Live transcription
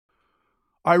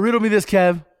All right, riddle me this,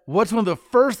 Kev. What's one of the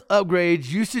first upgrades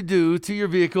you should do to your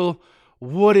vehicle?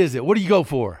 What is it? What do you go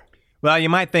for? Well, you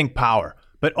might think power,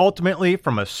 but ultimately,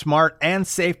 from a smart and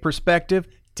safe perspective,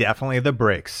 definitely the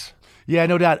brakes. Yeah,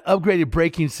 no doubt. Upgraded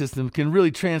braking system can really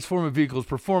transform a vehicle's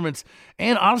performance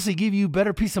and honestly give you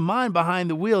better peace of mind behind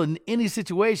the wheel in any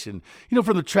situation. You know,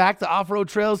 from the track to off-road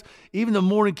trails, even the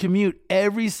morning commute,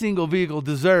 every single vehicle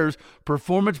deserves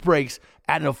performance brakes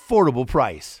at an affordable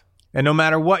price. And no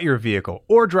matter what your vehicle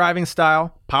or driving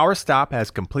style, PowerStop has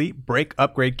complete brake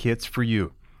upgrade kits for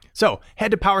you. So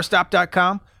head to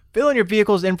PowerStop.com, fill in your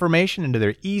vehicle's information into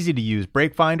their easy-to-use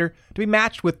brake finder to be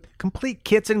matched with complete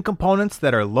kits and components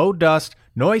that are low dust,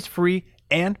 noise-free,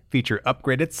 and feature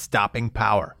upgraded stopping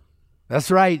power.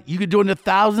 That's right. You could join the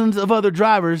thousands of other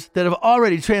drivers that have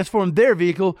already transformed their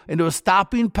vehicle into a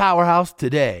stopping powerhouse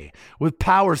today with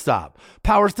PowerStop.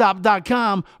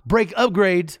 PowerStop.com, brake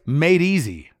upgrades made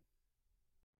easy.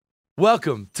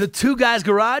 Welcome to Two Guys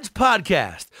Garage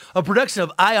Podcast, a production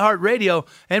of iHeartRadio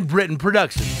and Britain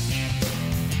Productions.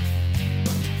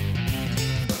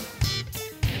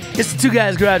 It's the Two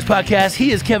Guys Garage Podcast.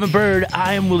 He is Kevin Bird.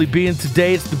 I am Willie B. And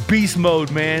today it's the beast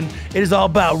mode, man. It is all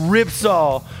about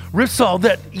Ripsaw. Ripsaw,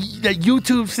 that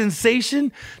YouTube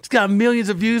sensation. It's got millions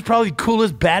of views. Probably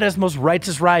coolest, baddest, most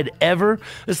righteous ride ever.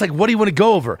 It's like, what do you want to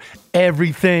go over?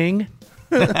 Everything.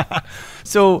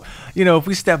 So, if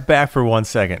we step back for 1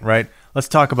 second, right? Let's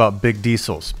talk about big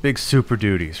diesels, big Super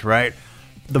Duties, right?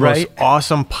 The most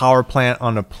awesome power plant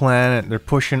on the planet. They're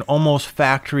pushing almost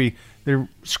factory. They're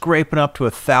scraping up to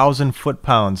 1,000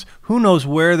 foot-pounds. Who knows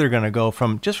where they're going to go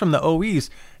from the OEs.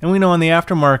 And we know in the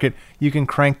aftermarket, you can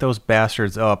crank those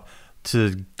bastards up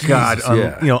to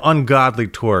ungodly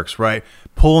torques, right?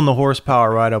 Pulling the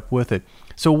horsepower right up with it.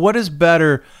 So what is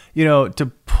better,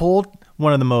 to pull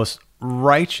one of the most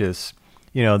righteous,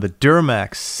 the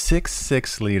Duramax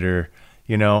 6.6 liter,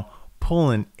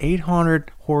 pulling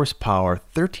 800 horsepower,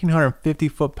 1,350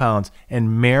 foot-pounds,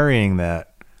 and marrying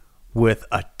that with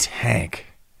a tank.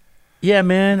 Yeah,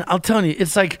 man. I'll tell you,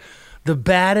 it's like the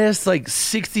baddest,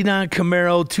 69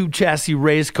 Camaro tube chassis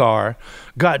race car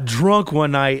got drunk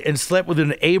one night and slept with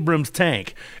an Abrams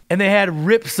tank. And they had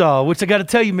Ripsaw, which I got to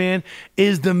tell you, man,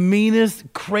 is the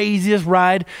meanest, craziest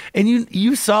ride. And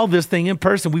you saw this thing in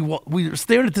person. We were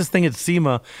staring at this thing at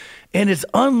SEMA, and it's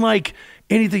unlike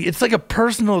anything. It's like a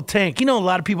personal tank. A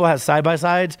lot of people have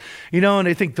side-by-sides, and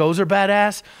they think those are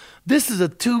badass. This is a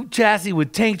tube chassis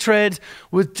with tank treads,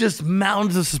 with just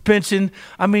mountains of suspension.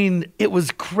 I mean, it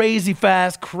was crazy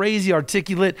fast, crazy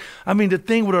articulate. I mean, the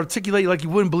thing would articulate like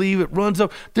you wouldn't believe. It runs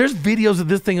up. There's videos of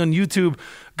this thing on YouTube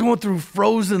going through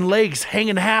frozen lakes,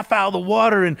 hanging half out of the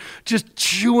water and just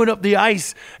chewing up the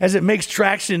ice as it makes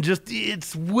traction.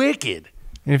 It's wicked.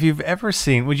 And if you've ever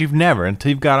seen, which you've never until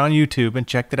you've got on YouTube and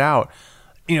checked it out,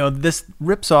 this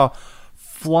Ripsaw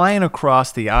flying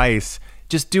across the ice,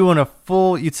 just doing a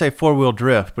full, you'd say 4-wheel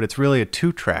drift, but it's really a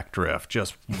 2-track drift.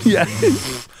 Just, yeah.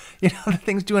 The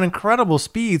thing's doing incredible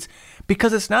speeds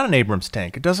because it's not an Abrams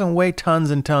tank. It doesn't weigh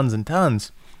tons and tons and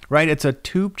tons, right? It's a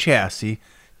tube chassis,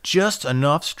 just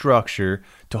enough structure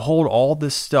to hold all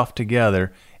this stuff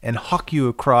together and huck you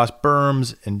across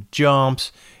berms and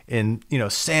jumps and,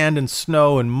 sand and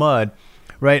snow and mud,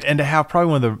 right? And to have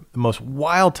probably one of the most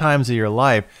wild times of your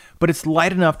life, but it's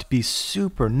light enough to be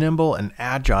super nimble and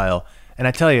agile. And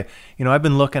I tell you, I've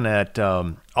been looking at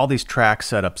all these track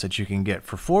setups that you can get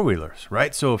for four-wheelers,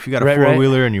 right? So if you got a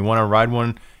four-wheeler and you want to ride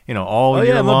one, all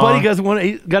year long. My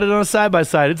buddy got it on a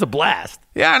side-by-side. It's a blast.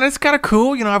 Yeah, and it's kind of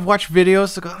cool. I've watched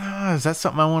videos to go, is that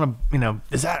something I want to,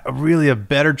 is that really a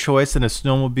better choice than a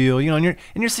snowmobile? And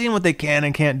you're seeing what they can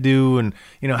and can't do and,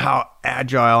 how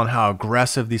agile and how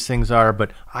aggressive these things are.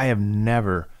 But I have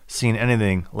never seen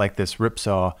anything like this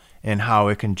Ripsaw and how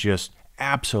it can just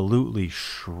absolutely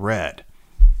shred.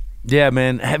 Yeah,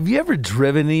 man. Have you ever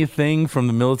driven anything from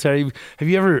the military? Have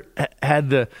you ever had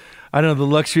the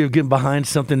luxury of getting behind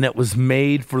something that was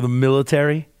made for the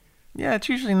military? Yeah, it's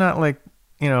usually not like,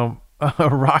 a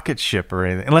rocket ship or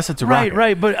anything, unless it's a rocket.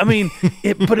 Right. But I mean,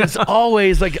 but it's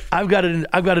always like I've got an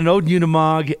old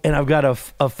Unimog and I've got a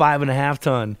 5.5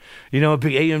 ton, a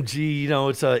big AMG.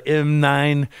 It's a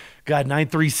M9.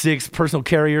 936 personal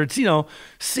carrier. It's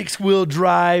 6-wheel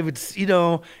drive. It's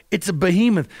it's a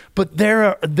behemoth. But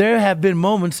there have been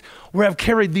moments where I've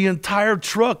carried the entire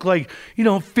truck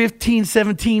 15,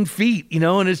 17 feet.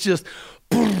 And it's just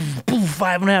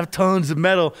 5.5 tons of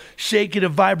metal shaking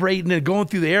and vibrating and going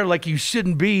through the air like you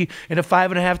shouldn't be in a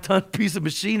 5.5 ton piece of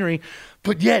machinery.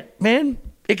 But yet, man,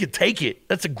 it could take it.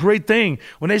 That's a great thing.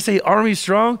 When they say Army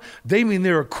strong, they mean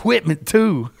their equipment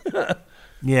too.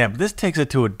 Yeah, but this takes it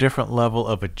to a different level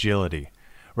of agility,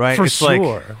 right? For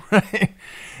sure. Right?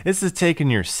 This is taking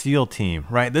your SEAL team,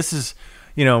 right? This is,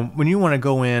 when you want to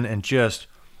go in and just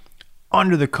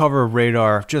under the cover of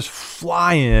radar, just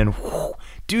fly in,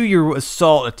 do your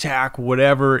assault attack,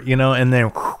 whatever, and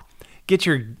then get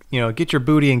your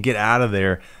booty and get out of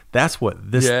there. That's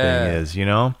what this thing is,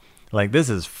 Like, this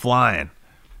is flying.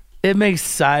 It makes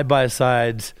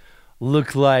side-by-sides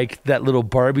look like that little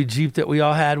Barbie Jeep that we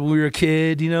all had when we were a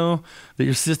kid, that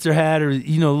your sister had, or,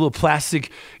 little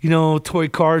plastic, toy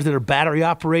cars that are battery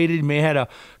operated. You may have had a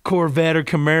Corvette or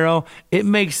Camaro. It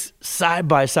makes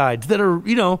side-by-sides that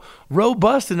are,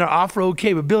 robust in their off-road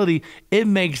capability. It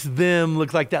makes them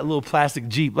look like that little plastic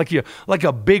Jeep, like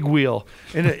a big wheel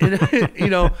in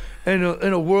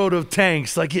a world of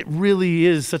tanks. Like, it really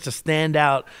is such a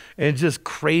standout and just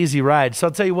crazy ride. So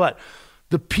I'll tell you what,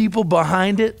 the people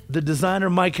behind it, the designer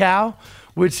Mike Howe,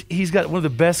 which he's got one of the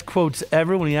best quotes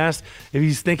ever when he asked if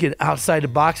he's thinking outside the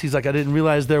box. He's like, I didn't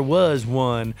realize there was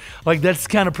one. Like, that's the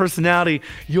kind of personality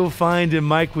you'll find in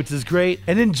Mike, which is great.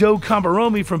 And then Joe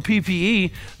Combaromi from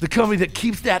PPE, the company that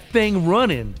keeps that thing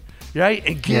running, right?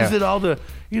 And gives it all the,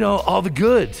 all the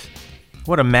goods.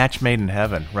 What a match made in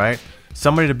heaven, right?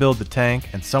 Somebody to build the tank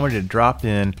and somebody to drop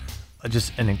in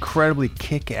just an incredibly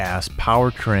kick-ass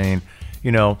powertrain,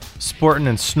 sporting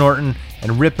and snorting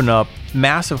and ripping up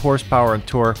massive horsepower and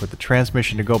torque with the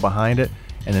transmission to go behind it.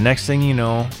 And the next thing you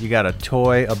know, you got a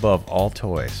toy above all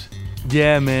toys.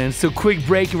 Yeah, man. So quick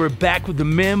break, and we're back with the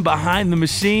men behind the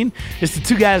machine. It's the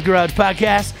Two Guys Garage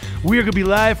Podcast. We're going to be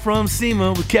live from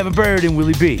SEMA with Kevin Bird and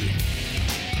Willie B.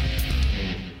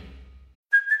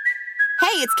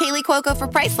 Hey, it's Kaylee Cuoco for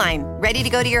Priceline. Ready to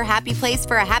go to your happy place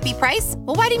for a happy price?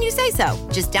 Well, why didn't you say so?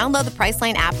 Just download the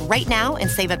Priceline app right now and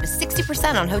save up to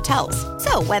 60% on hotels.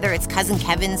 So whether it's Cousin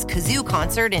Kevin's Kazoo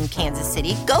Concert in Kansas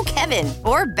City, go Kevin,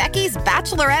 or Becky's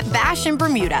Bachelorette Bash in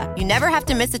Bermuda, you never have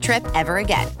to miss a trip ever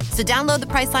again. So download the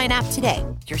Priceline app today.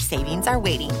 Your savings are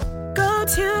waiting. Go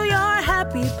to your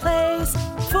happy place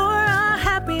for a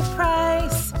happy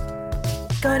price.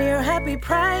 Go to your happy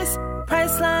price,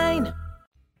 Priceline.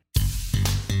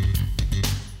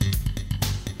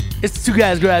 It's the Two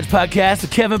Guys Garage Podcast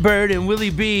with Kevin Bird and Willie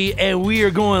B, and we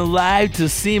are going live to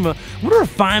SEMA. What are our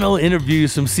final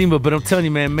interviews from SEMA? But I'm telling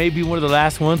you, man, maybe one of the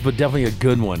last ones, but definitely a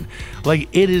good one. Like,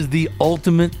 it is the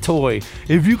ultimate toy.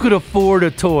 If you could afford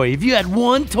a toy, if you had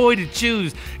one toy to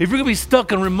choose, if you're going to be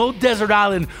stuck on a remote desert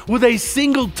island with a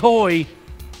single toy,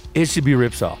 it should be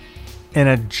Ripsaw. And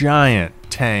a giant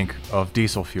tank of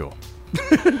diesel fuel.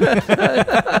 We got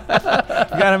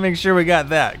to make sure we got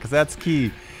that, because that's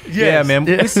key. Yes. Yeah, man.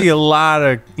 We see a lot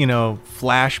of,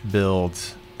 flash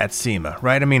builds at SEMA,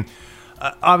 right? I mean,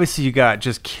 obviously you got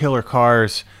just killer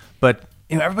cars, but,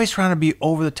 everybody's trying to be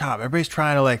over the top. Everybody's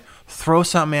trying to, throw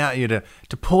something at you to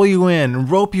pull you in and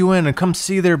rope you in and come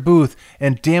see their booth.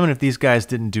 And damn it if these guys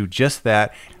didn't do just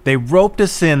that. They roped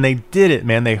us in. They did it,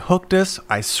 man. They hooked us.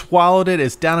 I swallowed it.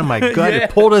 It's down in my gut.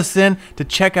 It pulled us in to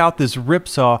check out this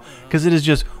Ripsaw, because it is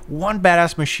just one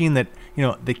badass machine that,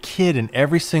 the kid in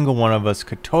every single one of us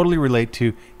could totally relate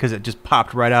to, because it just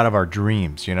popped right out of our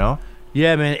dreams,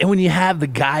 Yeah, man. And when you have the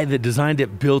guy that designed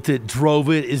it, built it,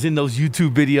 drove it, is in those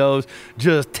YouTube videos,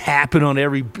 just tapping on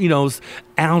every,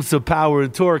 ounce of power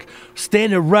and torque,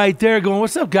 standing right there going,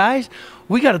 what's up, guys?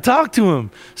 We got to talk to him.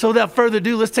 So without further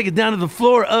ado, let's take it down to the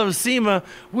floor of SEMA.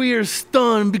 We are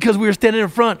stunned because we are standing in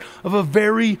front of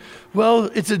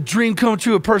it's a dream come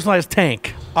true, a personalized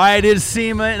tank. All right, it's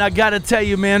SEMA, and I got to tell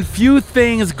you, man, few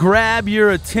things grab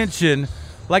your attention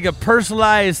like a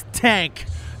personalized tank.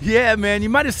 Yeah, man, you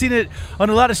might have seen it on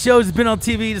a lot of shows. It's been on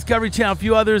TV, Discovery Channel, a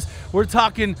few others. We're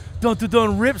talking Dun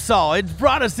Ripsaw. It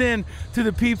brought us in to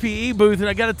the PPE booth, and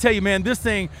I got to tell you, man, this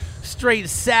thing, straight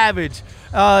savage.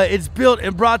 It's built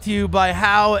and brought to you by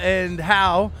Howe and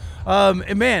Howe.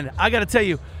 And, man, I got to tell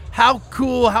you, how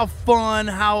cool, how fun,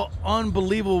 how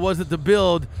unbelievable was it to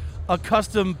build a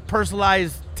custom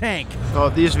personalized tank? Oh,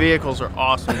 these vehicles are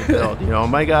awesome to build.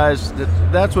 My guys,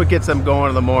 that's what gets them going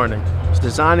in the morning. It's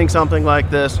designing something like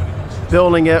this,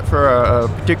 building it for a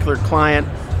particular client,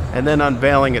 and then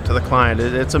unveiling it to the client.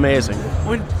 It's amazing.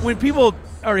 When people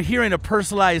are hearing a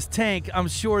personalized tank, I'm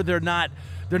sure they're not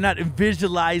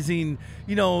visualizing,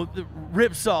 the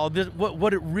Ripsaw,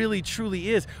 what it really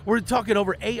truly is. We're talking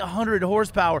over 800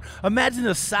 horsepower. Imagine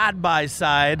a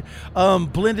side-by-side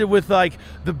blended with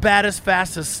the baddest,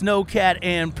 fastest snowcat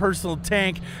and personal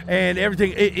tank and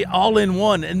everything it all in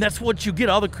one. And that's what you get,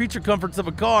 all the creature comforts of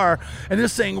a car. And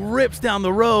this thing rips down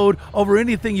the road over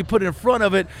anything you put in front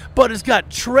of it, but it's got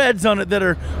treads on it that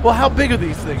are, well, how big are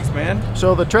these things, man?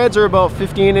 So the treads are about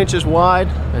 15 inches wide,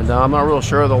 and I'm not real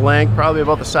sure of the length, probably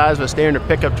about the size of a standard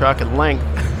pickup truck in length.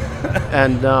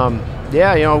 And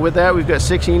Yeah, with that, we've got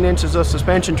 16 inches of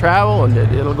suspension travel, and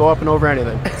it'll go up and over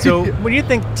anything. So when you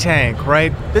think tank,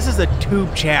 right, this is a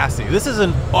tube chassis. This is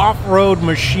an off-road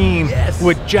machine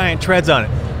with giant treads on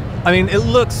it. I mean, it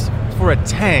looks, for a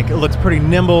tank, it looks pretty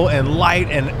nimble and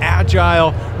light and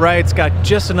agile, right? It's got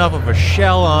just enough of a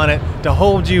shell on it to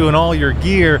hold you and all your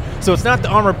gear. So it's not the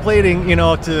armor plating,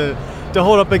 to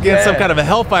hold up against some kind of a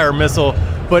Hellfire missile,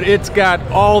 but it's got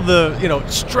all the,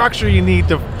 structure you need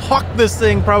to huck this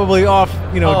thing probably off,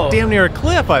 damn near a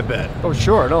cliff, I bet. Oh,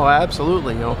 sure. No,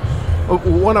 absolutely.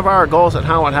 One of our goals at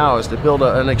How and How is to build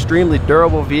an extremely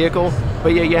durable vehicle, but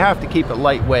you have to keep it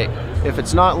lightweight. If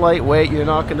it's not lightweight, you're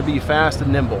not going to be fast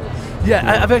and nimble.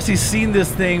 Yeah, I've actually seen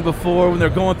this thing before when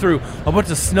they're going through a bunch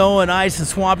of snow and ice and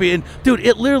swampy. And dude,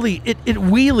 it literally it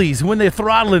wheelies when they're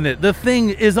throttling it. The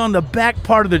thing is on the back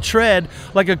part of the tread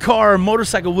like a car or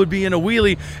motorcycle would be in a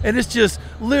wheelie, and it's just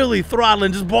literally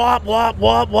throttling, just wop, wop,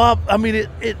 wop, wop. I mean,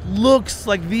 it looks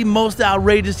like the most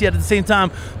outrageous, yet at the same time,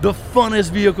 the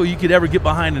funnest vehicle you could ever get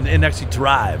behind and actually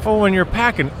drive. Well, when you're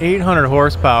packing 800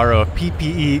 horsepower of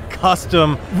PPE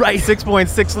custom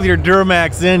 6.6 liter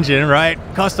Duramax engine, right?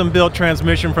 Custom built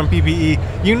transmission from PPE,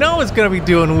 it's going to be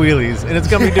doing wheelies, and it's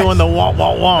going to be doing the wah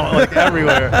wah wah like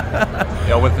everywhere.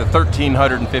 With the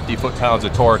 1,350 foot-pounds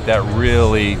of torque, that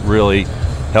really, really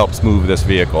helps move this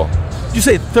vehicle. Did you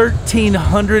say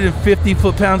 1,350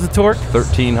 foot-pounds of torque?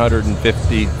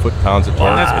 1,350 foot-pounds of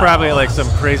torque. That's probably like some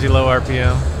crazy low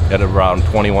RPM. At around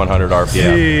 2,100 RPM.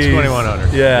 Jeez.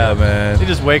 2,100. Yeah, man. You're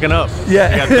just waking up.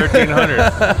 Yeah. You got 1,300.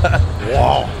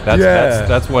 Wow.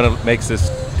 That's when it makes this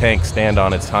tank stand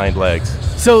on its hind legs.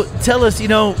 So tell us,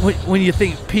 when you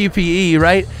think PPE,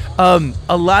 right?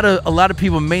 A lot of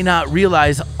people may not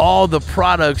realize all the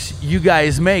products you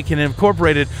guys make and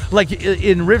incorporated, like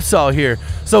in Ripsaw here.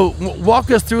 So walk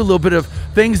us through a little bit of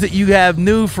things that you have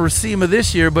new for SEMA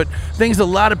this year, but things a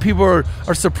lot of people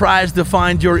are surprised to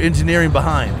find your engineering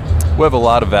behind. We have a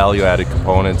lot of value-added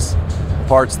components,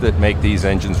 parts that make these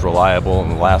engines reliable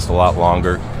and last a lot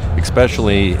longer,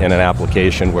 especially in an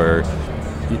application where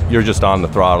you're just on the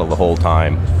throttle the whole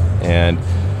time. And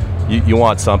you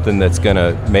want something that's going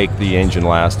to make the engine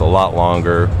last a lot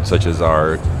longer, such as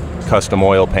our custom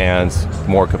oil pans.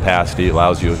 More capacity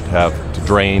allows you to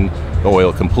drain the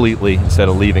oil completely instead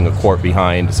of leaving a quart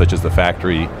behind, such as the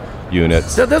factory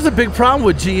units. So that's a big problem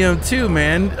with GM too,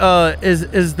 man,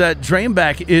 is that drain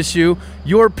back issue.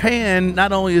 Your pan,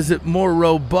 not only is it more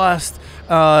robust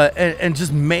and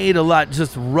just made a lot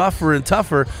just rougher and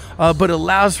tougher, but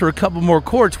allows for a couple more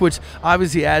quarts, which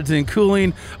obviously adds in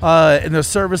cooling, and the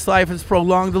service life is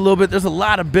prolonged a little bit. There's a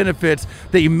lot of benefits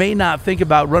that you may not think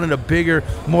about running a bigger,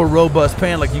 more robust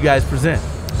pan like you guys present.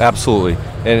 Absolutely,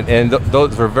 and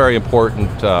those are very important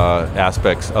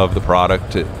aspects of the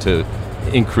product to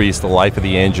increase the life of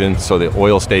the engine so the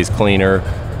oil stays cleaner,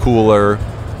 cooler,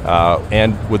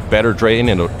 and with better drain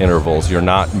intervals. You're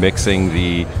not mixing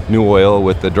the new oil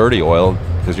with the dirty oil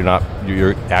because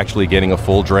you're actually getting a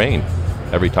full drain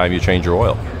every time you change your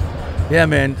oil. Yeah,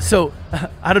 man. So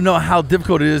I don't know how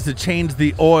difficult it is to change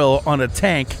the oil on a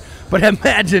tank, but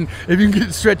imagine if you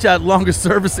can stretch out longer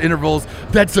service intervals,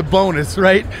 that's a bonus,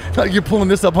 right? Like you're pulling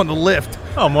this up on the lift.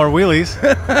 Oh, more wheelies.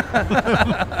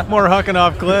 More hucking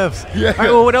off cliffs. Yeah. All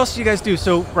right, well, what else do you guys do?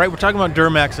 So, right, we're talking about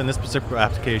Duramax in this specific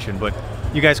application, but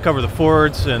you guys cover the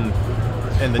Fords and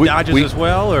the Dodges as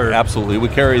well, or? Absolutely. We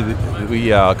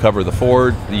cover the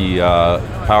Ford, the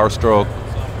Power Stroke,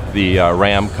 the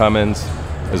Ram Cummins,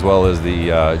 as well as the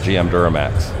GM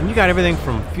Duramax. And you got everything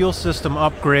from fuel system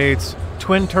upgrades,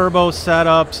 twin turbo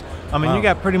setups. I mean, You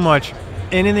got pretty much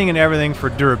anything and everything for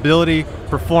durability,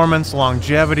 performance,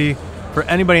 longevity, for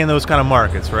anybody in those kind of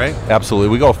markets, right? Absolutely.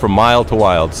 We go from mild to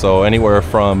wild. So anywhere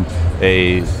from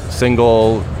a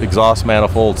single exhaust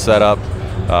manifold setup,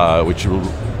 which will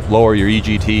lower your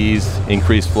EGTs,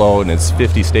 increase flow, and it's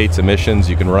 50 states emissions.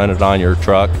 You can run it on your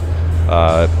truck.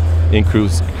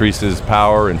 Increases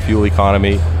power and fuel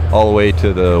economy, all the way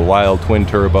to the wild twin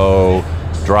turbo,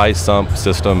 dry sump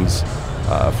systems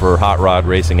for hot rod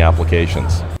racing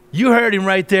applications. You heard him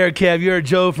right there, Kev. You heard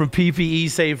Joe from PPE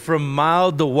say from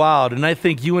mild to wild, and I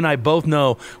think you and I both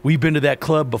know we've been to that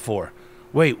club before.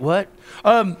 Wait, what?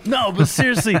 No, but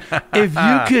seriously,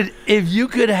 if you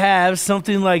could have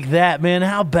something like that, man,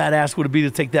 how badass would it be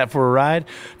to take that for a ride?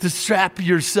 To strap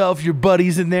yourself, your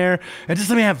buddies in there, and just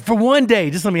let me have it for one day.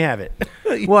 Just let me have it.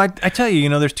 Well, I tell you,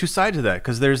 there's two sides of that,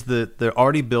 because there's they're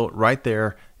already built right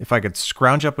there. If I could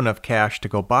scrounge up enough cash to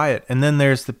go buy it, and then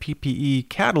there's the PPE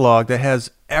catalog that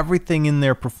has everything in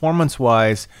there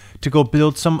performance-wise to go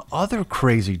build some other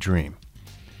crazy dream,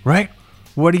 right?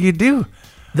 What do you do?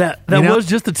 That was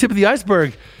just the tip of the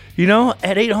iceberg. You know,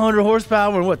 at 800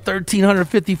 horsepower and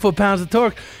 1,350 foot-pounds of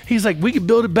torque, he's like, we could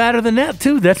build it better than that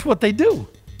too. That's what they do.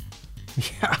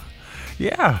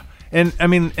 Yeah. And I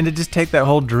mean, and to just take that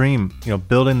whole dream,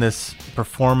 building this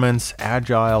performance,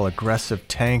 agile, aggressive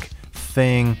tank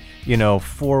thing,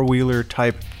 4-wheeler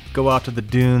type, go out to the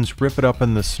dunes, rip it up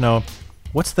in the snow.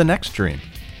 What's the next dream?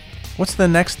 What's the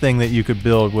next thing that you could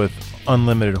build with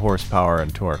unlimited horsepower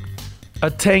and torque? A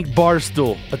tank bar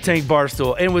stool.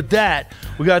 And with that,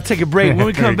 we got to take a break. When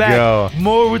we come back,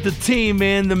 more with the team,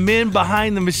 man. The men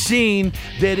behind the machine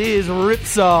that is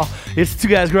Ripsaw. It's the Two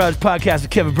Guys Garage Podcast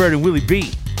with Kevin Bird and Willie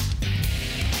B.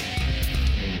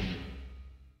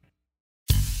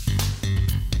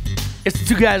 It's the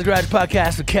Two Guys Garage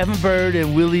Podcast with Kevin Bird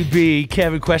and Willie B.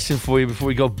 Kevin, question for you before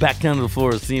we go back down to the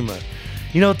floor of SEMA.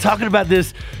 Talking about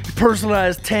this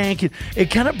personalized tank, it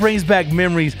kind of brings back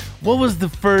memories. What was the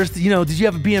first, did you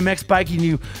have a BMX bike and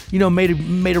you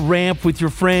made a ramp with your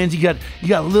friends? You got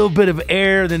a little bit of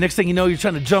air. The next thing you know, you're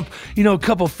trying to jump, a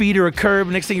couple feet or a curb.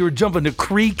 The next thing you were jumping the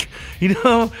creek, Did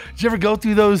you ever go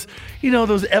through those,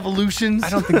 those evolutions? I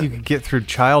don't think you could get through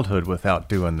childhood without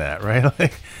doing that, right?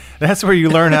 Like, that's where you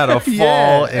learn how to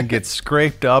fall and get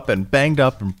scraped up and banged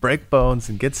up and break bones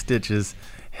and get stitches.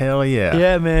 Hell yeah.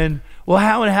 Yeah, man. Well,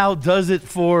 how does it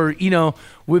for,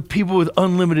 with people with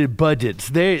unlimited budgets?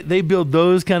 They build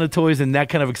those kind of toys and that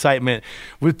kind of excitement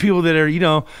with people that are,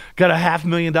 got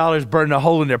 $500,000 burning a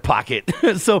hole in their pocket.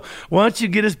 So why don't you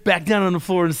get us back down on the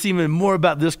floor and see more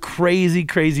about this crazy,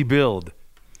 crazy build?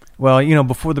 Well,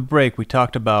 before the break, we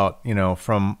talked about,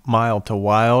 from mild to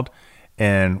wild,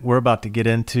 and we're about to get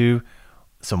into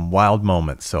some wild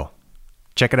moments. So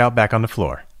check it out back on the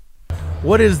floor.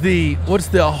 What's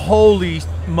the holy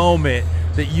moment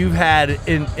that you've had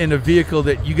in a vehicle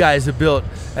that you guys have built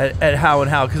at How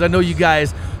and How? Because I know you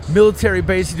guys, military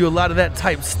base, you do a lot of that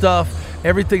type stuff.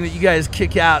 Everything that you guys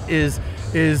kick out is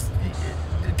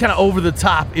kind of over the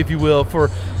top, if you will, for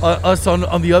us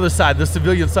on the other side, the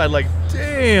civilian side. Like,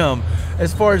 damn,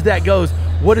 as far as that goes,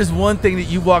 what is one thing that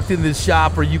you walked in this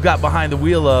shop or you got behind the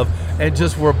wheel of and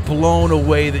just were blown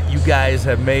away that you guys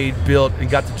have made, built, and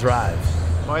got to drive?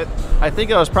 I think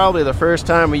it was probably the first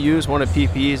time we used one of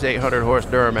PPE's 800 horse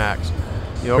Duramax.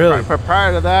 Really?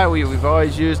 Prior to that, we've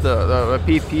always used the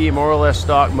PPE more or less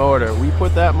stock motor. We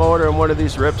put that motor in one of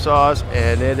these Ripsaws,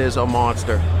 and it is a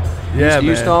monster. Yeah,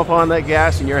 you stomp on that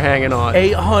gas, and you're hanging on.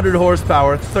 800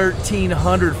 horsepower,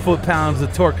 1,300 foot-pounds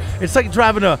of torque. It's like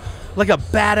driving a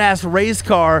badass race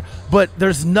car, but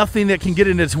there's nothing that can get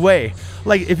in its way.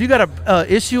 Like, if you got a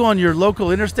issue on your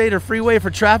local interstate or freeway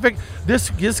for traffic, this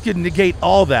can negate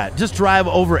all that. Just drive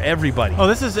over everybody. Oh,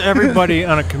 this is everybody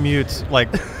on a commute's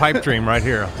pipe dream right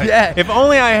here. Yeah. If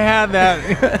only I had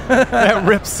that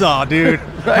Ripsaw, dude.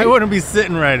 Right? I wouldn't be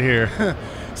sitting right here.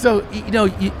 So,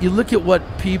 you look at what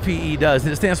PPE does,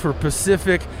 and it stands for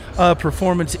Pacific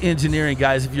Performance Engineering,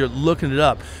 guys, if you're looking it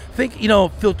up. Think,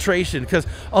 filtration, because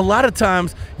a lot of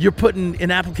times you're putting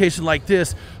an application like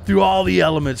this through all the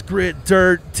elements, grit,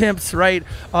 dirt, temps, right,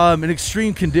 in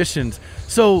extreme conditions.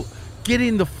 So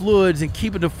getting the fluids and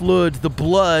keeping the fluids, the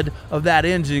blood of that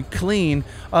engine clean,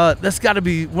 that's got to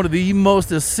be one of the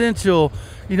most essential,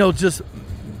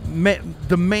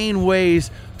 the main ways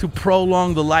to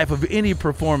prolong the life of any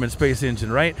performance-based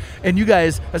engine, right? And you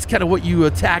guys, that's kind of what you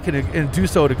attack and do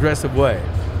so in an aggressive way.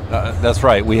 That's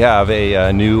right. We have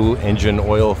a new engine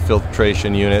oil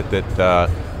filtration unit that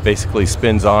basically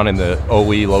spins on in the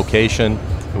OE location,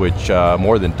 which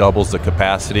more than doubles the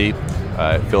capacity.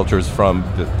 It filters from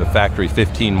the factory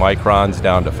 15 microns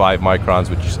down to 5 microns,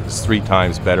 which is 3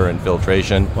 times better in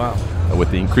filtration. Wow.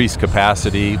 With the increased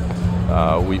capacity,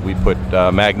 we put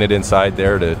a magnet inside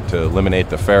there to eliminate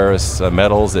the ferrous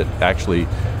metals that actually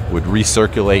would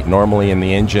recirculate normally in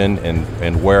the engine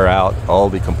and wear out all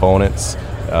the components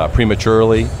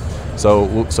prematurely.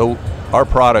 So our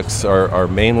products are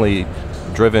mainly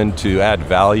driven to add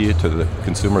value to the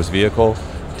consumer's vehicle,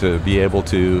 to be able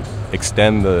to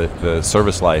extend the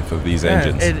service life of these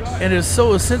engines. And it's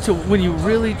so essential when you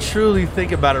really truly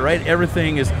think about it, right?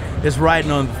 Everything is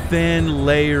riding on thin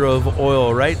layer of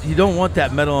oil, right? You don't want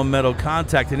that metal on metal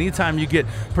contact. And anytime you get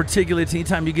particulates,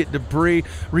 anytime you get debris,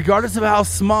 regardless of how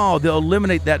small, they'll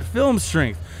eliminate that film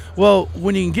strength. Well,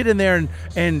 when you can get in there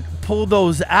and pull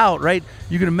those out, right,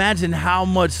 you can imagine how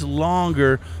much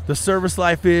longer the service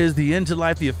life is, the engine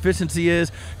life, the efficiency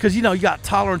is, because, you got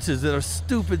tolerances that are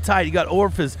stupid tight. You got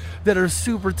orifices that are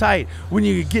super tight. When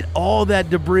you get all that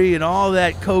debris and all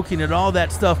that coking and all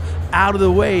that stuff out of the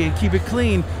way and keep it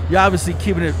clean, you're obviously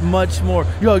keeping it much more,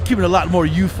 keeping it a lot more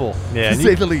youthful, to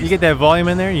say the least. You get that volume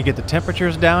in there, you get the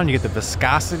temperatures down, you get the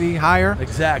viscosity higher.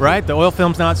 Exactly. Right? The oil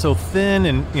film's not so thin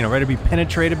and, ready to be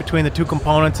penetrated between the two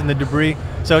components and the debris.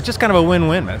 So it's just kind of a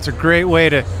win-win, man. It's a great way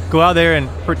to go out there and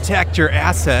protect your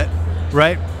asset,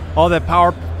 right? All that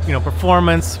power,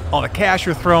 performance, all the cash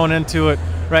you're throwing into it,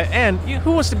 right? And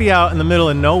who wants to be out in the middle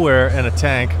of nowhere in a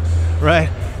tank, right?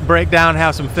 Break down,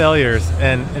 have some failures,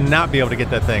 and not be able to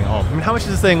get that thing home. I mean, how much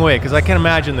does this thing weigh? Because I can't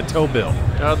imagine the tow bill.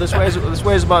 This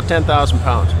weighs about 10,000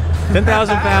 pounds.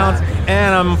 10,000 pounds,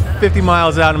 and I'm 50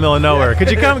 miles out in the middle of nowhere. Could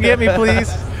you come get me,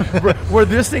 please? Where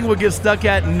this thing would get stuck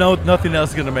at, nothing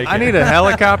else is going to make it. I need a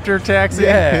helicopter taxi,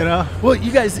 Well,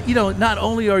 you guys, not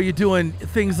only are you doing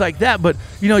things like that, but,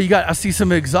 I see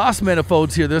some exhaust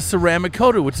manifolds here. They're ceramic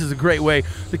coated, which is a great way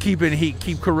to keep in heat,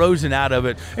 keep corrosion out of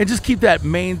it, and just keep that,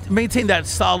 maintain that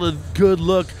solid, good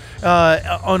look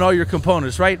on all your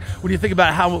components, right? When you think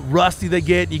about how rusty they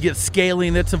get, you get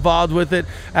scaling that's involved with it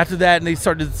after that, and they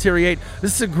start to deteriorate.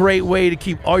 This is a great way to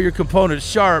keep all your components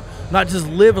sharp, not just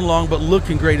living long, but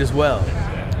looking great as well.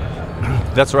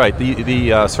 That's right.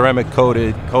 The ceramic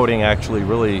coating actually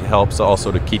really helps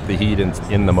also to keep the heat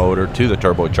in the motor to the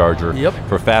turbocharger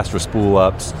for faster spool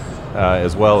ups,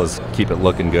 as well as keep it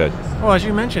looking good. Well, as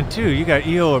you mentioned too, you got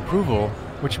EO approval,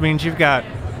 which means you've got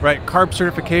CARB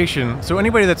certification. So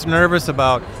anybody that's nervous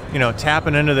about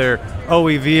tapping into their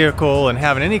OE vehicle and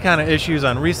having any kind of issues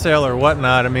on resale or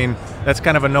whatnot, I mean, that's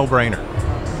kind of a no-brainer.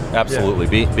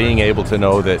 Absolutely. Yeah. Being able to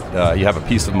know that you have a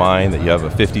peace of mind, that you have a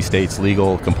 50 states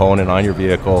legal component on your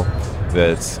vehicle,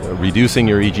 that's reducing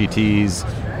your EGTs,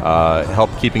 help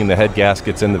keeping the head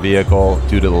gaskets in the vehicle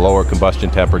due to the lower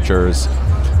combustion temperatures,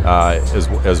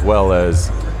 as well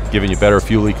as giving you better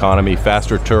fuel economy,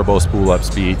 faster turbo spool up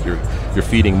speed. You're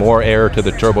feeding more air to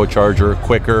the turbocharger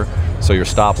quicker, so your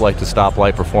stoplight to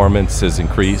stoplight performance is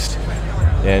increased.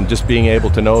 And just being able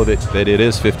to know that it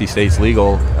is 50 states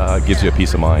legal gives you a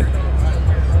peace of mind.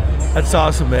 That's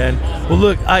awesome, man. Well,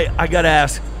 look, I got to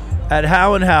ask, at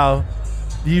How and How,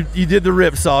 you did the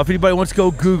Ripsaw. If anybody wants to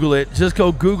go Google it, just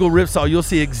go Google Ripsaw. You'll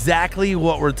see exactly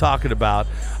what we're talking about.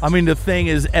 I mean, the thing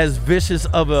is as vicious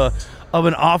of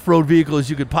an off-road vehicle as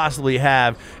you could possibly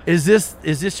have. Is this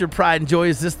your pride and joy?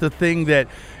 Is this the thing that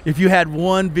if you had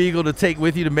one vehicle to take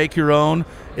with you to make your own,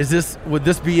 would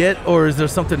this be it, or is there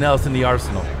something else in the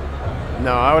arsenal?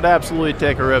 No, I would absolutely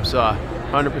take a Ripsaw,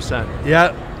 100%.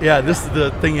 Yeah, this is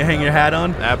the thing you hang your hat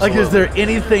on? Absolutely. Like, is there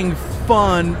anything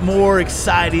fun, more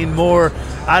exciting, more,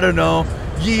 I don't know,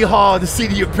 yeehaw the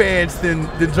seat of your pants than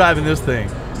driving this thing?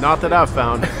 Not that I've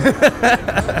found.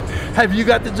 Have you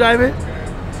got to drive it?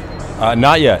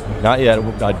 Not yet.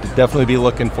 I'd definitely be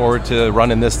looking forward to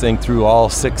running this thing through all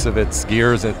 6 of its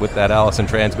gears with that Allison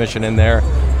transmission in there,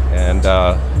 and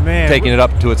taking it up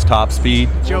to its top speed,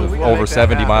 Joe, over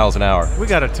 70 miles an hour. We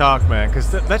got to talk, man, because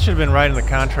that should have been right in the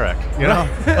contract.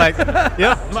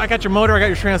 I got your motor, I got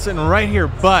your trans sitting right here,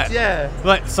 but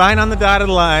sign on the dotted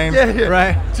line,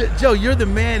 right? Joe, you're the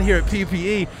man here at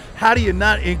PPE. How do you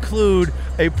not include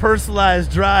a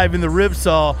personalized drive in the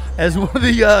Ripsaw as one of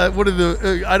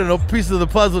the pieces of the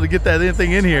puzzle to get that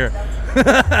thing in here?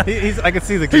 I can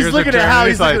see the gears. He's looking at how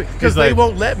because they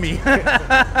won't let me. Could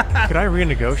I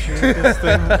renegotiate this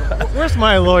thing? Where's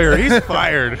my lawyer? He's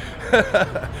fired.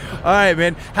 All right,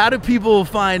 man. How do people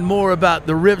find more about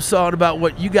the Ripsaw and about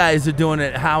what you guys are doing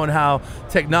at How and How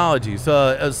Technologies?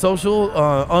 Social,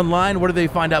 online, where do they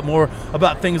find out more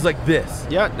about things like this?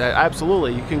 Yeah,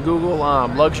 absolutely. You can Google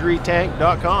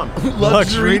luxurytank.com.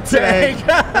 Luxury Tank.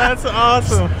 That's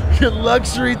awesome.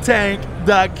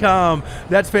 luxurytank.com.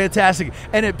 That's fantastic.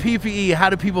 And at PPE, how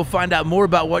do people find out more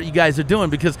about what you guys are doing?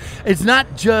 Because it's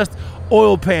not just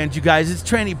oil pans, you guys. It's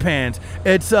tranny pans.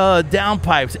 It's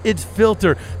downpipes. It's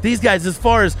filter. These guys, as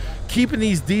far as keeping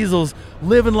these diesels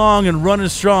living long and running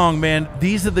strong, man,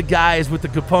 these are the guys with the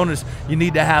components you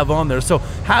need to have on there. So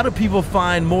how do people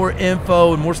find more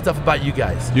info and more stuff about you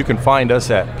guys? You can find us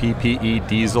at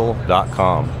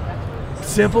ppediesel.com.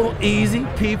 Simple, easy,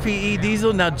 PPE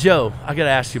Diesel. Now, Joe, I got to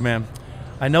ask you, man.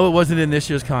 I know it wasn't in this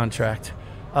year's contract,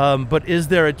 but is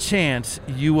there a chance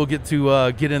you will get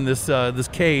to get in this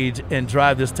cage and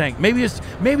drive this tank? Maybe it's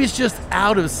just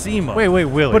out of SEMA. Wait,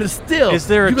 Willie. But it's still, is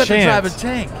there a you got chance to drive a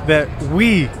tank that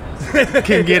we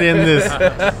can get in this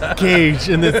cage,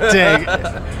 in this tank?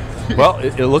 Well,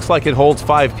 it looks like it holds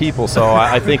 5 people, so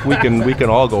I think we can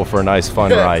all go for a nice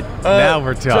fun ride. Now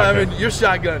we're talking. Simon, your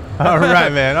shotgun. All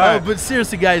right, man. All right. But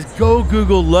seriously, guys, go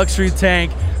Google luxury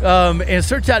tank and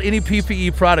search out any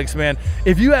PPE products, man.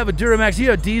 If you have a Duramax, you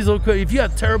have diesel, if you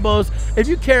have turbos, if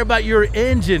you care about your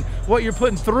engine, what you're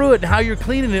putting through it, and how you're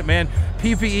cleaning it, man,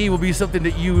 PPE will be something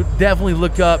that you definitely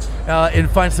look up and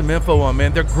find some info on,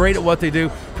 man. They're great at what they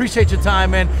do. Appreciate your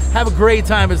time, man. Have a great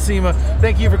time at SEMA.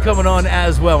 Thank you for coming on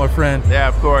as well, my friend. Yeah,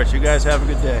 of course. You guys have a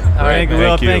good day. All right, Thank you,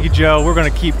 Will. Thank you, Joe. We're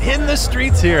going to keep hitting the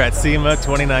streets here at SEMA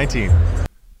 2019.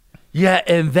 Yeah,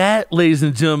 and that, ladies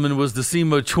and gentlemen, was the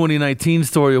SEMA 2019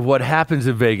 story of what happens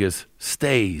in Vegas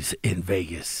stays in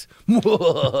Vegas.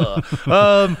 Yeah,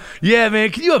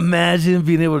 man, can you imagine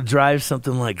being able to drive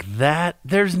something like that?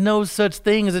 There's no such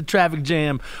thing as a traffic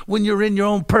jam when you're in your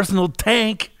own personal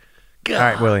tank. God. All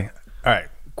right, Willie. All right,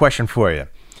 question for you.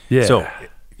 Yeah. So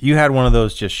you had one of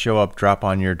those just show up, drop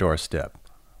on your doorstep.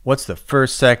 What's the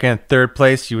first, second, third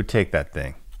place you would take that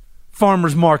thing?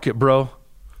 Farmer's market, bro.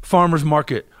 Farmer's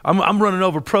market. I'm running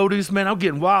over produce, man. I'm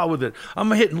getting wild with it.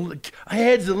 I'm hitting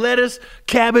heads of lettuce,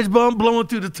 cabbage bum blowing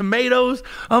through the tomatoes.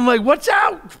 I'm like, watch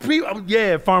out.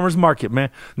 Yeah, farmer's market, man.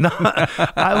 No,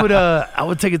 I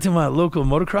would take it to my local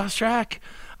motocross track.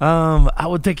 I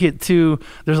would take it to,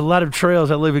 there's a lot of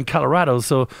trails. I live in Colorado,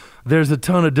 so there's a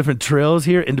ton of different trails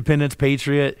here, Independence,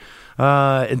 Patriot,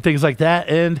 and things like that.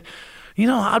 And, you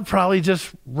know, I'd probably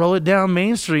just roll it down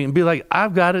Main Street and be like,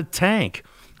 I've got a tank.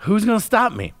 Who's going to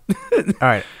stop me? All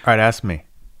right, ask me.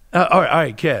 All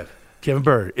right, Kevin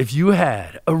Bird, if you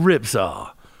had a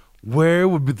ripsaw, where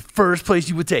would be the first place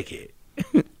you would take it?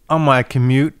 On my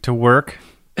commute to work.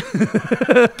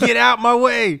 Get out my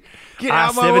way. Get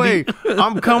out my way.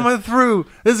 I'm coming through.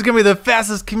 This is going to be the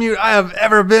fastest commute I have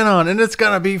ever been on, and it's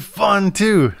going to be fun,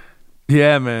 too.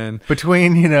 Yeah, man.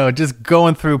 Between, you know, just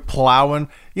going through plowing,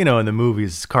 you know, in the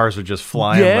movies, cars are just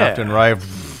flying left and right.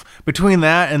 Between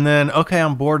that and then, okay,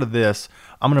 I'm bored of this.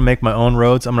 I'm going to make my own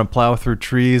roads. I'm going to plow through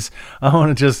trees. I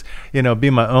want to just, you know, be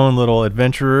my own little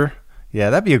adventurer. Yeah,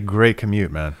 that'd be a great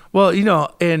commute, man. Well, you know,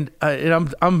 and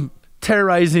I'm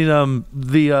terrorizing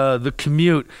the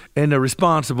commute in a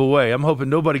responsible way. I'm hoping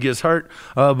nobody gets hurt.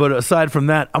 But aside from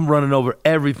that, I'm running over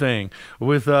everything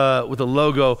with a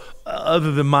logo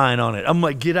other than mine on it. I'm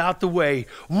like, get out the way.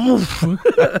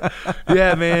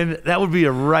 Yeah, man, that would be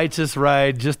a righteous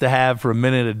ride just to have for a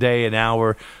minute, a day, an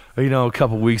hour, you know, a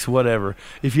couple weeks, whatever.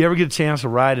 If you ever get a chance to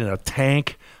ride in a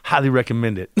tank, highly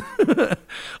recommend it.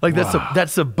 Like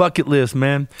that's a bucket list,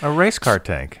 man. A race car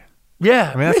tank.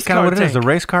 Yeah, I mean, that's kind of what it is, a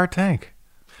race car tank.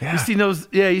 Yeah. You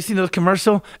seen those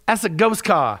commercial? That's a ghost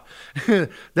car.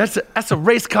 That's a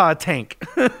race car tank.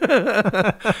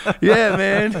 Yeah,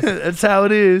 man. That's how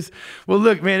it is. Well,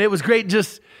 look, man, it was great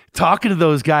just talking to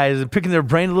those guys and picking their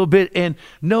brain a little bit. And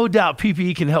no doubt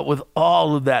PPE can help with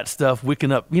all of that stuff,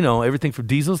 wicking up, you know, everything from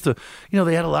diesels to, you know,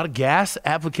 they had a lot of gas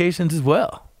applications as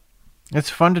well. It's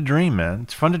fun to dream, man.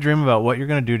 It's fun to dream about what you're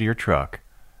going to do to your truck,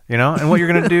 you know, and what you're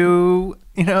going to do,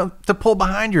 you know, to pull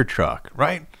behind your truck,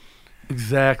 right?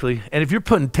 Exactly. And if you're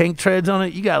putting tank treads on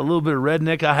it, you got a little bit of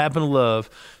redneck I happen to love.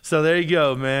 So there you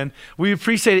go, man. We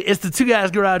appreciate it. It's the Two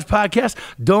Guys Garage Podcast.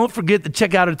 Don't forget to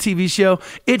check out our TV show.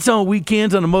 It's on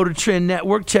weekends on the Motor Trend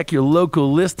Network. Check your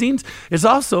local listings. It's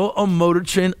also on Motor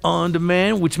Trend On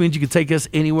Demand, which means you can take us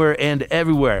anywhere and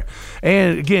everywhere.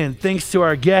 And again, thanks to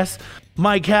our guests,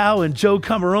 Mike Howe and Joe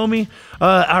Camaromi,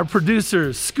 our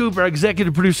producer, Scoop, our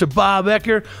executive producer, Bob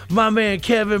Ecker, my man,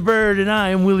 Kevin Bird, and I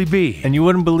am Willie B. And you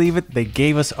wouldn't believe it, they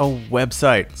gave us a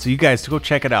website. So you guys go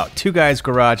check it out,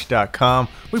 twoguysgarage.com.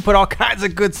 We put all kinds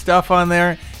of good stuff on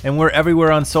there, and we're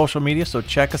everywhere on social media, so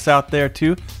check us out there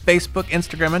too. Facebook,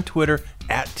 Instagram, and Twitter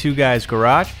at Two Guys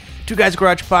Garage. Two Guys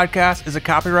Garage Podcast is a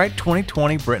copyright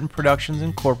 2020 Britain Productions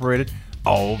Incorporated.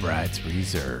 All rights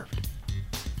reserved.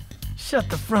 Shut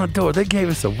the front door. They gave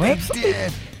us a website. They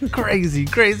did. Crazy.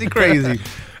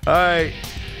 All right.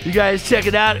 You guys check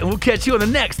it out, and we'll catch you on the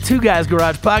next Two Guys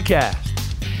Garage Podcast.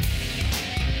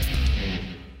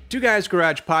 Two Guys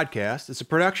Garage Podcast is a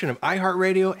production of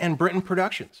iHeartRadio and Britain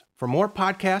Productions. For more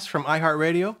podcasts from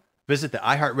iHeartRadio, visit the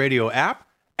iHeartRadio app,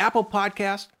 Apple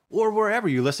Podcasts, or wherever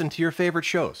you listen to your favorite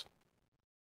shows.